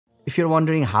If you're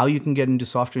wondering how you can get into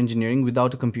software engineering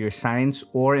without a computer science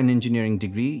or an engineering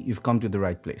degree, you've come to the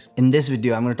right place. In this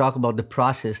video, I'm going to talk about the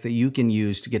process that you can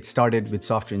use to get started with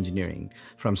software engineering.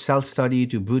 From self-study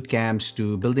to boot camps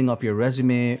to building up your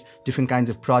resume, different kinds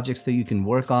of projects that you can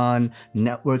work on,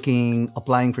 networking,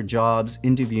 applying for jobs,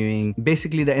 interviewing,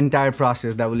 basically the entire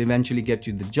process that will eventually get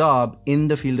you the job in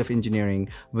the field of engineering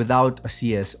without a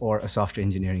CS or a software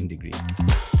engineering degree.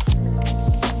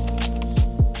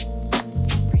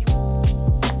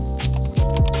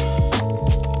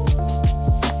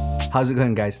 How's it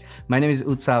going, guys? My name is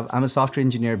Utsav. I'm a software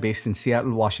engineer based in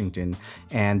Seattle, Washington,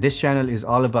 and this channel is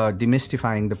all about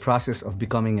demystifying the process of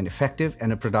becoming an effective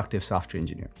and a productive software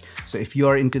engineer. So if you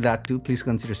are into that too, please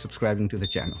consider subscribing to the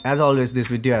channel. As always, this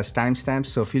video has timestamps,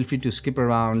 so feel free to skip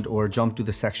around or jump to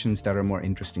the sections that are more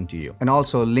interesting to you. And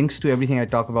also, links to everything I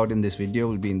talk about in this video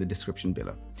will be in the description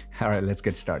below. All right, let's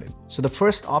get started. So the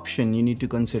first option you need to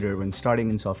consider when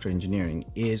starting in software engineering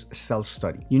is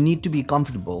self-study. You need to be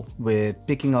comfortable with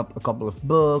picking up a couple of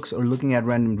books or looking at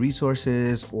random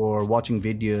resources or watching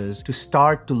videos to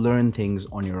start to learn things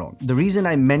on your own. The reason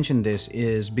I mention this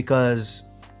is because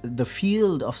the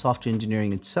field of software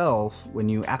engineering itself, when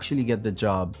you actually get the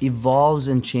job, evolves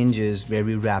and changes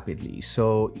very rapidly.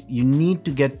 So you need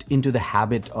to get into the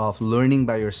habit of learning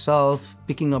by yourself,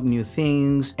 picking up new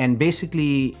things, and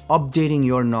basically updating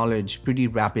your knowledge pretty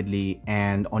rapidly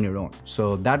and on your own.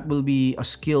 So that will be a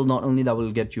skill not only that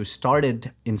will get you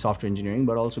started in software engineering,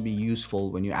 but also be useful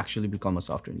when you actually become a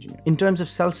software engineer. In terms of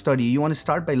self-study, you want to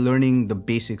start by learning the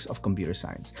basics of computer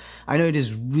science. I know it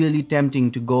is really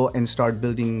tempting to go and start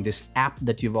building this app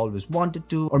that you've always wanted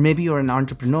to, or maybe you're an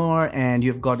entrepreneur and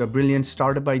you've got a brilliant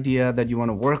startup idea that you want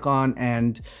to work on,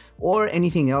 or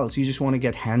anything else. You just want to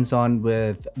get hands-on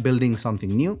with building something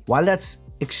new. While that's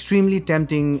extremely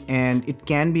tempting and it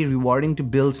can be rewarding to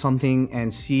build something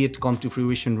and see it come to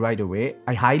fruition right away,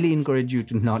 I highly encourage you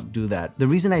to not do that. The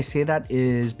reason I say that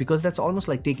is because that's almost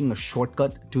like taking a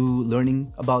shortcut to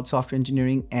learning about software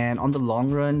engineering, and on the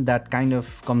long run, that kind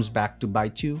of comes back to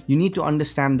bite you. You need to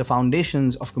understand the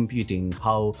foundations of computing,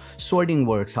 how sorting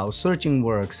works, how searching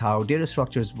works, how data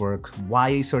structures work,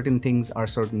 why certain things are a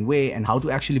certain way, and how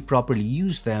to actually properly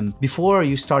use them before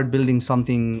you start building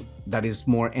something that is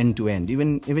more end-to-end,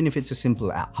 even if it's a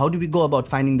simple app. How do we go about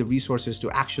finding the resources to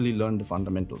actually learn the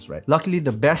fundamentals, right? Luckily,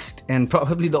 the best and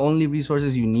probably the only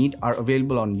resources you need are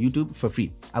available on YouTube for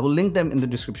free. I will link them in the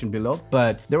description below,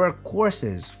 but there are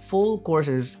courses, full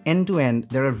courses, end-to-end,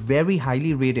 that are very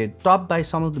highly rated, taught by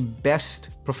some of the best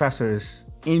professors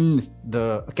in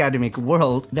the academic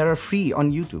world that are free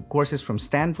on YouTube. Courses from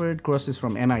Stanford, courses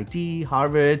from MIT,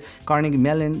 Harvard, Carnegie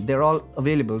Mellon, they're all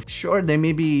available. Sure, they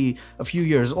may be a few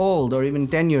years old or even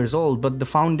 10 years old, but the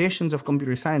foundations of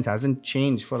computer science hasn't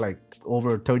changed for like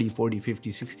over 30, 40,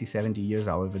 50, 60, 70 years,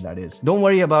 however that is. Don't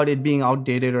worry about it being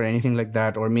outdated or anything like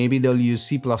that, or maybe they'll use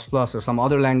C++ or some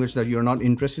other language that you're not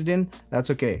interested in.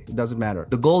 That's okay, it doesn't matter.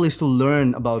 The goal is to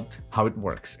learn about how it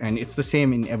works, and it's the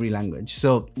same in every language.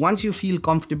 So once you feel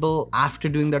comfortable after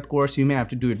doing that course, you may have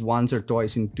to do it once or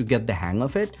twice to get the hang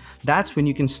of it. That's when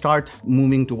you can start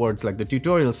moving towards like the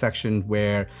tutorial section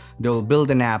where they'll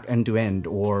build an app end to end,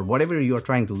 or whatever you're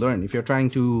trying to learn. If you're trying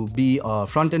to be a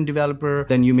front-end developer,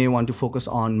 then you may want to focus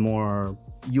on more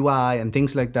UI and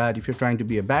things like that. If you're trying to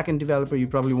be a backend developer, you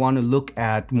probably want to look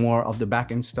at more of the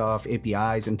backend stuff,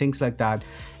 APIs and things like that.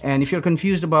 And if you're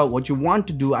confused about what you want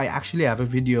to do, I actually have a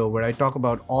video where I talk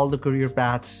about all the career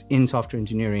paths in software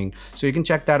engineering. So you can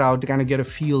check that out to kind of get a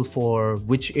feel for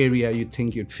which area you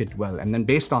think you'd fit well. And then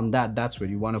based on that, that's where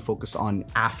you want to focus on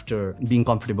after being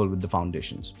comfortable with the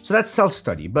foundations. So that's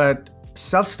self-study, but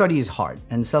self-study is hard,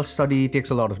 and self-study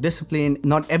takes a lot of discipline.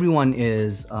 Not everyone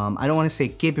is, I don't want to say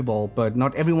capable, but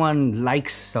not everyone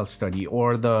likes self-study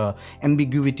or the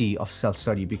ambiguity of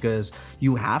self-study, because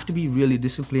you have to be really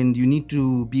disciplined. You need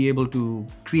to be able to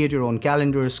create your own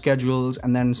calendars, schedules,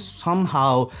 and then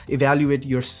somehow evaluate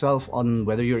yourself on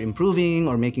whether you're improving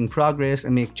or making progress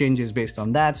and make changes based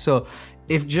on that. So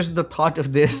if just the thought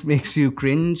of this makes you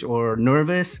cringe or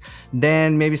nervous,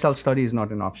 then maybe self-study is not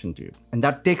an option to you. And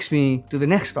that takes me to the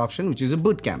next option, which is a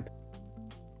bootcamp.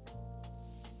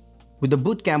 With the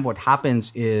bootcamp, what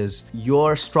happens is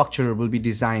your structure will be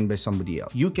designed by somebody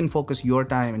else. You can focus your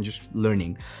time and just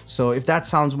learning. So if that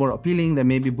sounds more appealing, then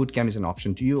maybe bootcamp is an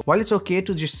option to you. While it's okay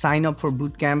to just sign up for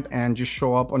bootcamp and just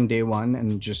show up on day one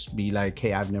and just be like,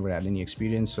 hey, I've never had any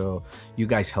experience, so you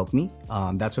guys help me.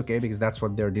 That's okay, because that's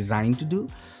what they're designed to do.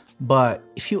 But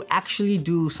if you actually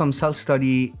do some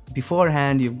self-study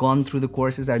beforehand, you've gone through the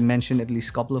courses I mentioned at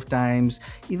least a couple of times,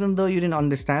 even though you didn't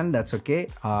understand, that's okay.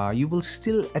 You will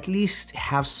still at least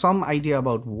have some idea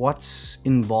about what's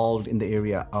involved in the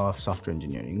area of software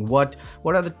engineering. What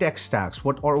are the tech stacks?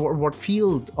 What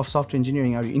field of software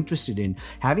engineering are you interested in?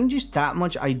 Having just that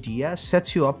much idea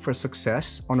sets you up for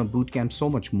success on a bootcamp so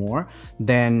much more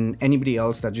than anybody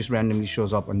else that just randomly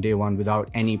shows up on day one without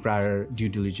any prior due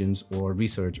diligence or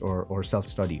research or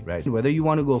self-study, right? Whether you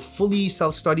want to go fully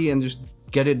self-study and just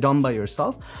get it done by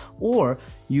yourself, or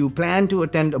you plan to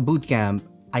attend a bootcamp,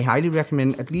 I highly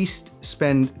recommend at least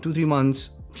spend 2-3 months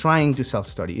trying to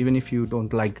self-study, even if you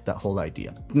don't like that whole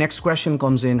idea. Next question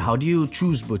comes in, how do you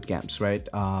choose bootcamps, right?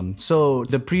 So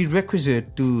the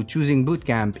prerequisite to choosing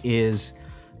bootcamp is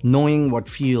knowing what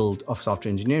field of software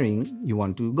engineering you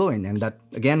want to go in. And that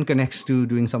again connects to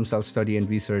doing some self-study and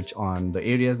research on the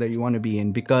areas that you want to be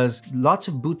in, because lots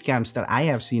of boot camps that I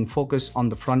have seen focus on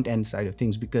the front end side of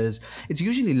things because it's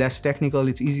usually less technical,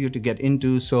 it's easier to get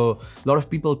into, so a lot of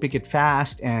people pick it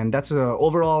fast, and that's an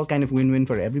overall kind of win-win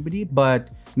for everybody. But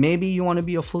maybe you want to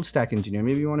be a full stack engineer,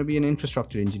 maybe you want to be an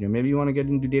infrastructure engineer, maybe you want to get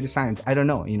into data science, I don't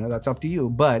know, that's up to you.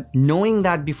 But knowing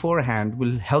that beforehand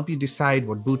will help you decide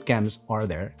what boot camps are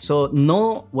there. So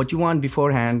know what you want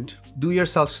beforehand, do your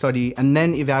self-study, and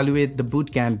then evaluate the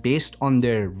bootcamp based on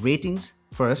their ratings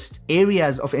first,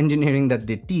 areas of engineering that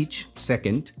they teach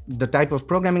second, the type of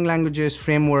programming languages,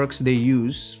 frameworks they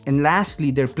use, and lastly,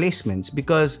 their placements,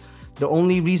 because the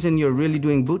only reason you're really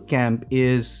doing bootcamp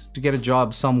is to get a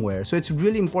job somewhere. So it's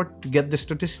really important to get the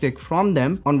statistic from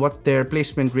them on what their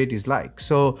placement rate is like.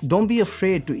 So don't be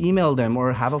afraid to email them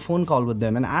or have a phone call with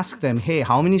them and ask them, hey,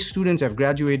 how many students have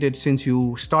graduated since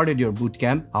you started your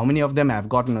bootcamp? How many of them have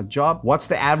gotten a job? What's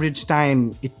the average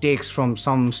time it takes from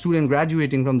some student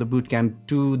graduating from the bootcamp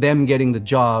to them getting the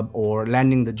job or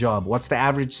landing the job? What's the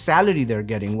average salary they're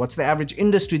getting? What's the average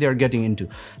industry they're getting into?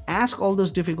 Ask all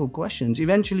those difficult questions.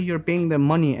 Eventually, you're paying them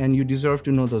money and you deserve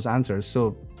to know those answers.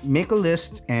 So make a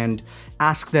list and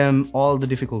ask them all the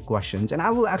difficult questions. And I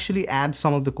will actually add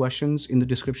some of the questions in the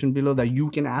description below that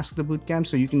you can ask the bootcamp,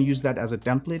 so you can use that as a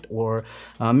template or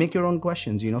make your own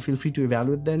questions. Feel free to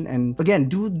evaluate them. And again,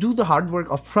 do the hard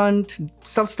work up front,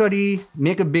 self-study,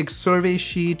 make a big survey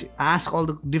sheet, ask all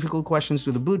the difficult questions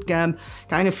to the bootcamp,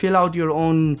 kind of fill out your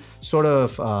own sort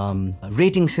of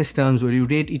rating systems where you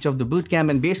rate each of the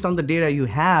bootcamp, and based on the data you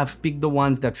have, pick the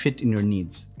ones that fit in your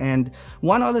needs. And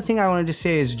one other thing I wanted to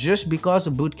say is, just because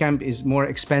a bootcamp is more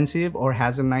expensive or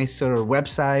has a nicer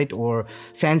website or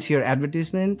fancier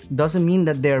advertisement doesn't mean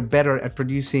that they're better at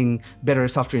producing better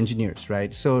software engineers,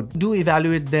 right? So do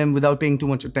evaluate them without paying too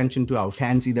much attention to how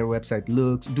fancy their website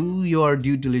looks. Do your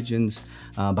due diligence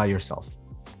by yourself.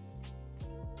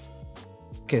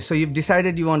 Okay, so you've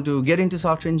decided you want to get into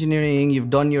software engineering, you've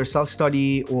done your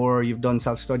self-study, or you've done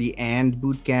self-study and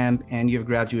bootcamp, and you've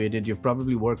graduated. You've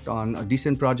probably worked on a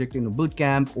decent project in a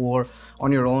bootcamp or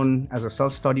on your own as a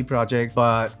self-study project,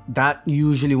 but that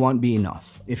usually won't be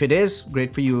enough. If it is,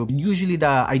 great for you. Usually the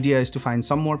idea is to find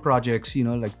some more projects,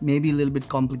 like maybe a little bit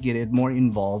complicated, more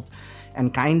involved,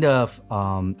 and kind of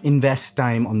invest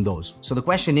time on those. So the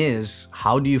question is,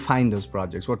 how do you find those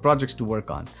projects? What projects to work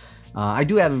on? I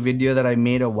do have a video that I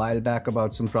made a while back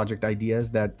about some project ideas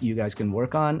that you guys can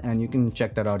work on, and you can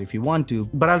check that out if you want to.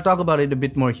 But I'll talk about it a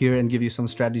bit more here and give you some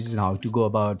strategies on how to go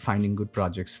about finding good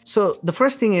projects. So the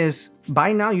first thing is,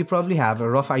 by now you probably have a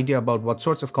rough idea about what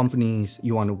sorts of companies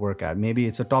you want to work at. Maybe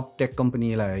it's a top tech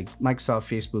company like Microsoft,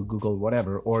 Facebook, Google,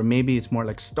 whatever. Or maybe it's more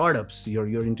like startups.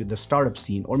 You're into the startup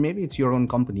scene, or maybe it's your own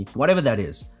company. Whatever that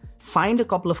is, find a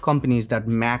couple of companies that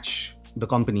match the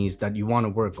companies that you want to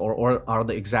work or are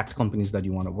the exact companies that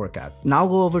you want to work at. Now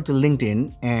go over to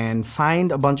LinkedIn and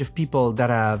find a bunch of people that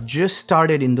have just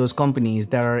started in those companies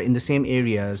that are in the same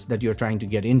areas that you're trying to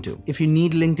get into. If you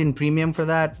need LinkedIn Premium for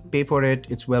that, pay for it.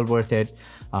 It's well worth it.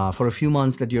 For a few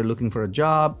months that you're looking for a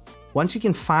job, once you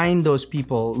can find those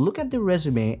people, look at their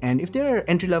resume, and if they're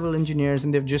entry-level engineers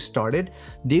and they've just started,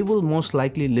 they will most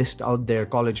likely list out their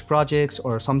college projects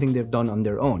or something they've done on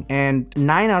their own. And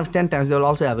 9 out of 10 times, they'll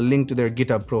also have a link to their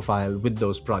GitHub profile with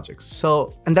those projects.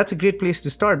 And that's a great place to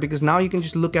start, because now you can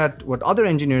just look at what other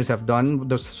engineers have done,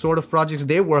 the sort of projects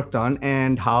they worked on,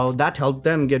 and how that helped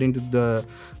them get into the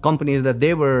companies that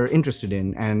they were interested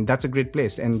in. And that's a great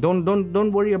place. And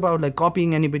don't worry about like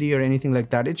copying anybody or anything like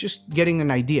that. It's just getting an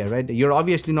idea, right? right? You're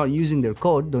obviously not using their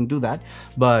code, don't do that.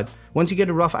 But once you get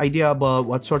a rough idea about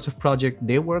what sorts of project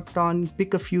they worked on,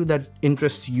 pick a few that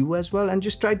interests you as well and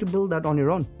just try to build that on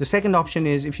your own. The second option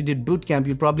is if you did bootcamp,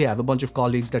 you'll probably have a bunch of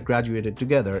colleagues that graduated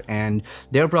together and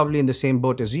they're probably in the same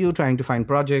boat as you, trying to find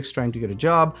projects, trying to get a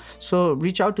job. So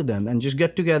reach out to them and just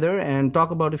get together and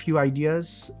talk about a few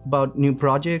ideas about new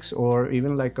projects or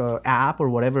even like an app or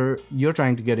whatever you're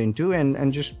trying to get into,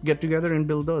 and just get together and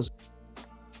build those.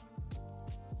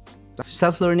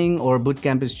 Self-learning or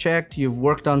bootcamp is checked. You've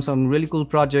worked on some really cool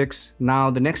projects.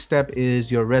 Now the next step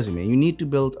is your resume. You need to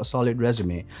build a solid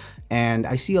resume. And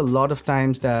I see a lot of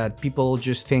times that people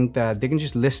just think that they can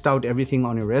just list out everything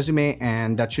on your resume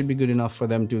and that should be good enough for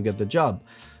them to get the job.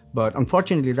 But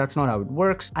unfortunately, that's not how it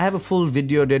works. I have a full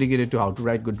video dedicated to how to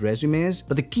write good resumes.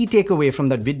 But the key takeaway from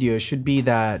that video should be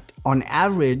that on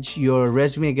average, your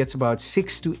resume gets about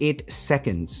 6 to 8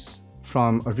 seconds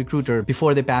from a recruiter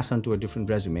before they pass on to a different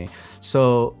resume.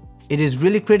 So it is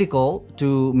really critical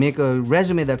to make a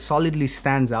resume that solidly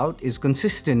stands out, is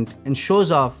consistent, and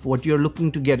shows off what you're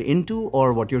looking to get into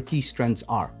or what your key strengths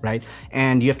are, right?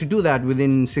 And you have to do that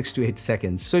within 6 to 8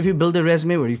 seconds. So if you build a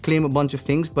resume where you claim a bunch of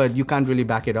things, but you can't really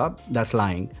back it up, that's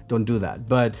lying. Don't do that.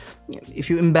 But if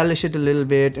you embellish it a little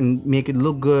bit and make it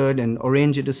look good and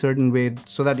arrange it a certain way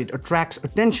so that it attracts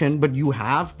attention, but you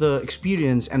have the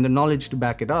experience and the knowledge to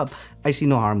back it up, I see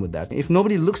no harm with that. If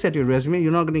nobody looks at your resume,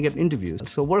 you're not going to get interviews.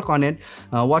 So work on it.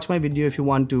 Watch my video if you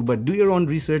want to, but do your own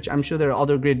research. I'm sure there are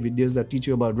other great videos that teach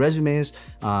you about resumes.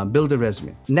 Build a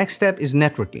resume. Next step is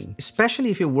networking.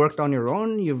 Especially if you've worked on your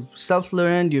own, you've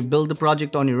self-learned, you've built the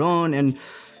project on your own, and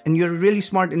you're a really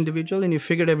smart individual and you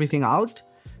figured everything out.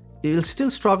 You'll still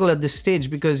struggle at this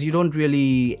stage because you don't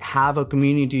really have a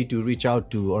community to reach out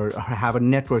to or have a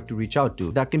network to reach out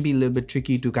to. That can be a little bit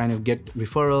tricky to kind of get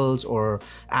referrals or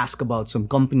ask about some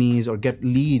companies or get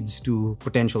leads to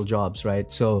potential jobs,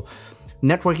 right? So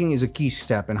networking is a key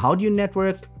step. And how do you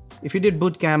network? If you did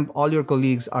bootcamp, all your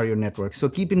colleagues are your network. So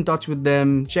keep in touch with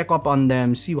them, check up on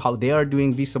them, see how they are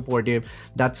doing, be supportive.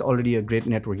 That's already a great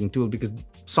networking tool because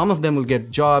some of them will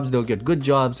get jobs, they'll get good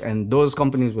jobs, and those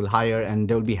companies will hire and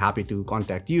they'll be happy to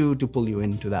contact you to pull you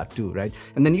into that too, right?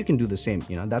 And then you can do the same,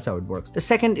 that's how it works. The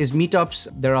second is meetups.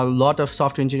 There are a lot of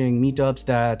software engineering meetups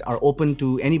that are open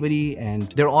to anybody and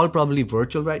they're all probably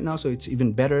virtual right now, so it's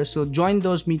even better. So join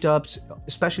those meetups,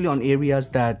 especially on areas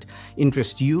that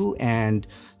interest you, and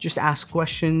just ask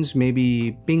questions,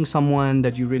 maybe ping someone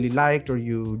that you really liked or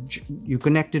you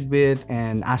connected with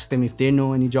and ask them if they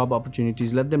know any job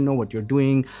opportunities. Let them know what you're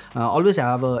doing. Always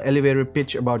have an elevator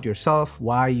pitch about yourself,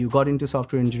 why you got into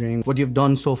software engineering, what you've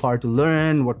done so far to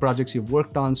learn, what projects you've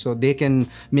worked on, so they can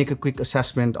make a quick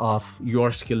assessment of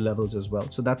your skill levels as well.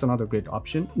 So that's another great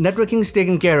option. Networking is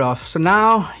taken care of. So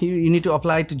now you need to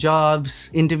apply to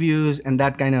jobs, interviews, and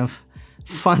that kind of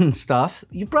fun stuff.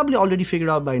 You probably already figured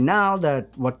out by now that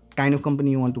what kind of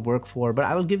company you want to work for, but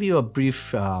I will give you a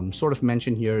brief sort of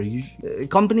mention here.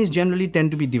 Companies generally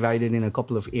tend to be divided in a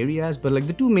couple of areas, but like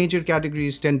the two major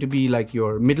categories tend to be like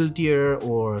your middle tier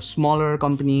or smaller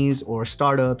companies or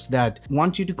startups that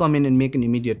want you to come in and make an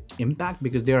immediate impact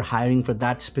because they're hiring for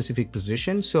that specific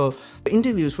position. So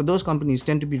interviews for those companies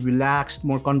tend to be relaxed,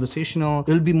 more conversational.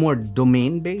 It'll be more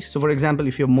domain based. So for example,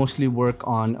 if you mostly work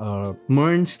on a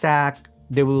MERN stack,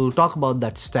 they will talk about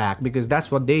that stack because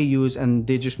that's what they use and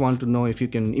they just want to know if you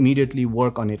can immediately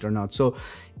work on it or not. So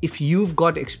if you've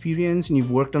got experience and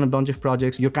you've worked on a bunch of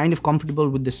projects, you're kind of comfortable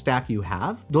with the stack you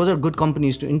have, those are good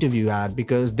companies to interview at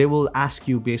because they will ask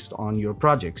you based on your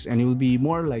projects and it will be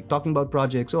more like talking about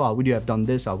projects. Oh, how would you have done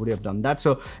this? How would you have done that?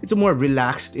 So it's a more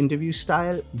relaxed interview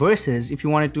style versus if you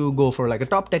wanted to go for like a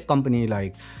top tech company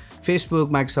like Facebook,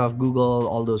 Microsoft, Google,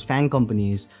 all those FANG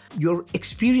companies, your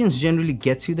experience generally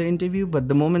gets you the interview, but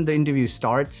the moment the interview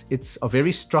starts, it's a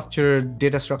very structured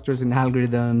data structures and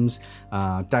algorithms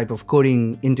type of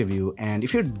coding interview. And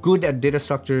if you're good at data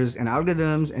structures and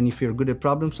algorithms, and if you're good at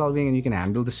problem solving and you can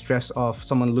handle the stress of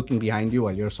someone looking behind you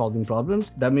while you're solving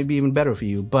problems, that may be even better for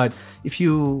you. But if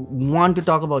you want to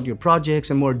talk about your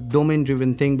projects and more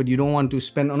domain-driven thing, but you don't want to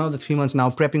spend another 3 months now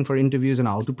prepping for interviews and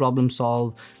how to problem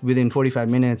solve within 45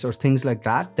 minutes or things like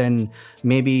that, then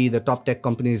maybe the top tech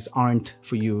companies aren't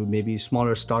for you. Maybe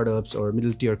smaller startups or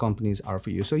middle tier companies are for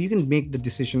you. So you can make the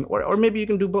decision, or maybe you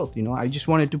can do both. I just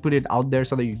wanted to put it out there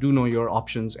so that you do know your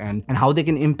options and how they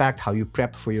can impact how you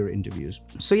prep for your interviews.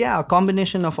 So yeah, a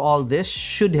combination of all this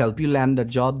should help you land the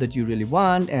job that you really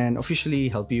want and officially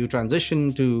help you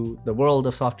transition to the world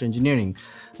of software engineering.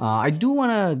 I do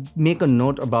want to make a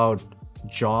note about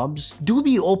jobs, do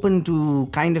be open to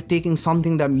kind of taking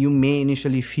something that you may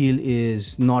initially feel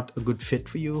is not a good fit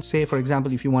for you. Say, for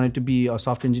example, if you wanted to be a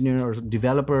software engineer or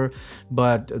developer,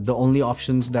 but the only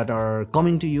options that are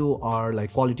coming to you are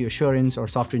like quality assurance or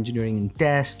software engineering in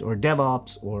test or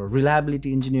DevOps or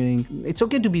reliability engineering. It's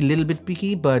okay to be a little bit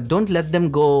picky, but don't let them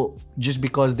go just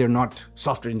because they're not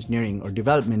software engineering or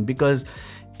development, because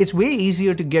it's way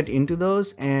easier to get into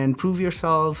those and prove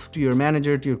yourself to your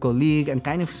manager, to your colleague, and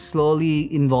kind of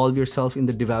slowly involve yourself in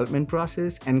the development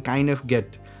process and kind of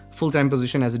get full-time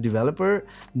position as a developer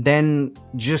than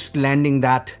just landing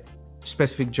that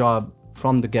specific job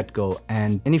from the get-go.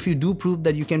 And if you do prove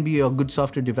that you can be a good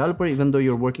software developer, even though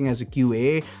you're working as a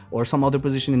QA or some other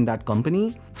position in that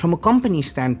company, from a company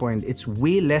standpoint, it's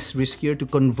way less riskier to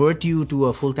convert you to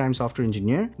a full-time software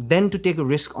engineer than to take a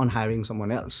risk on hiring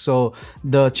someone else. So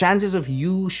the chances of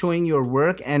you showing your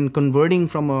work and converting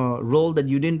from a role that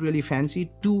you didn't really fancy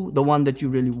to the one that you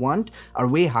really want are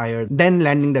way higher than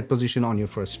landing that position on your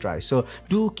first try. So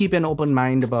do keep an open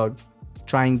mind about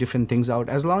trying different things out.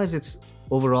 As long as it's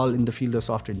overall in the field of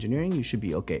software engineering, you should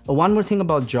be okay. One more thing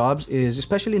about jobs is,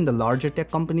 especially in the larger tech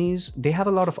companies, they have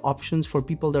a lot of options for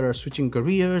people that are switching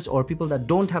careers or people that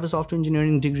don't have a software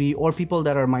engineering degree or people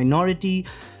that are minority,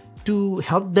 to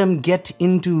help them get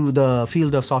into the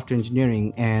field of software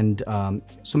engineering. And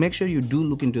so make sure you do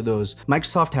look into those.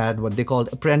 Microsoft had what they called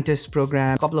apprentice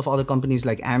program. A couple of other companies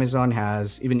like Amazon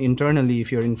has, even internally,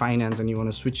 if you're in finance and you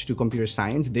want to switch to computer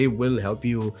science, they will help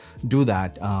you do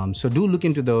that. So do look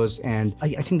into those. And I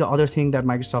think the other thing that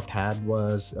Microsoft had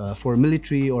was for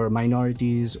military or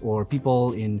minorities or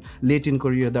people in late in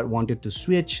career that wanted to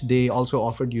switch, they also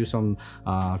offered you some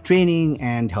training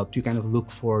and helped you kind of look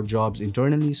for jobs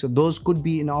internally. So those could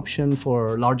be an option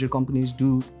for larger companies.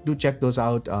 Do check those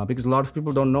out because a lot of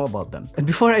people don't know about them. And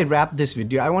before I wrap this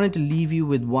video, I wanted to leave you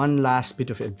with one last bit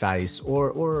of advice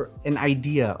or an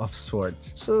idea of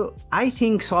sorts. So I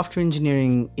think software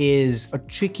engineering is a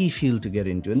tricky field to get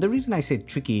into. And the reason I say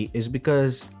tricky is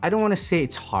because I don't want to say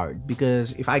it's hard,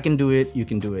 because if I can do it, you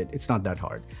can do it. It's not that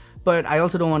hard. But I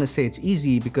also don't want to say it's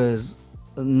easy, because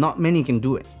not many can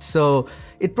do it. So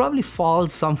it probably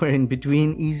falls somewhere in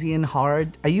between easy and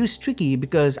hard. I use tricky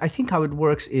because I think how it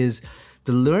works is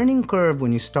the learning curve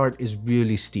when you start is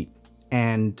really steep,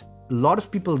 and a lot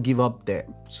of people give up there.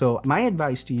 So my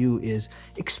advice to you is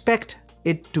expect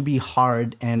it to be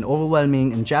hard and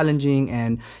overwhelming and challenging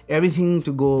and everything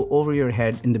to go over your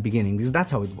head in the beginning, because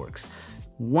that's how it works.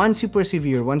 Once you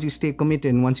persevere, once you stay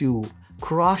committed, and once you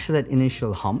cross that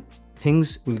initial hump,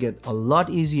 things will get a lot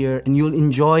easier and you'll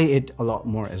enjoy it a lot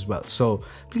more as well. So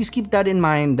please keep that in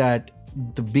mind, that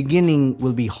the beginning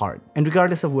will be hard. And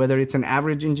regardless of whether it's an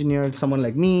average engineer, someone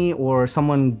like me, or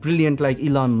someone brilliant like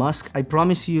Elon Musk, I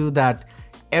promise you that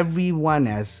everyone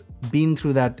has been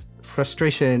through that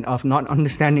frustration of not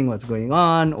understanding what's going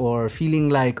on or feeling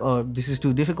like, oh, this is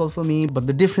too difficult for me. But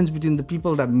the difference between the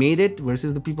people that made it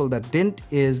versus the people that didn't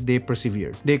is they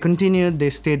persevered. They continued, they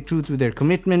stayed true to their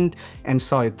commitment and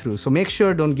saw it through. So make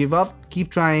sure, don't give up, keep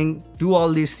trying, do all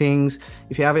these things.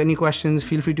 If you have any questions,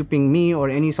 feel free to ping me or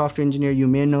any software engineer you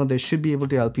may know. They should be able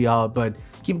to help you out, but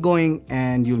keep going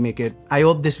and you'll make it. I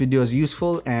hope this video is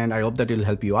useful and I hope that it'll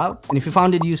help you out. And if you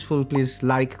found it useful, please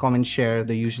like, comment, share,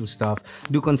 the usual stuff.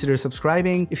 Do consider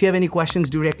subscribing. If you have any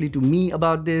questions directly to me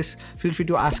about this, feel free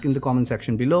to ask in the comment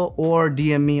section below or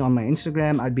DM me on my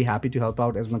Instagram. I'd be happy to help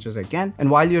out as much as I can. And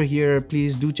while you're here,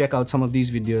 please do check out some of these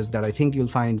videos that I think you'll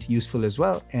find useful as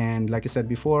well. And like I said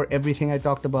before, everything I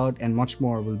talked about and much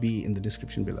more will be in the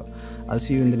description below. I'll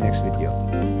see you in the next video.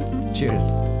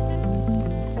 Cheers.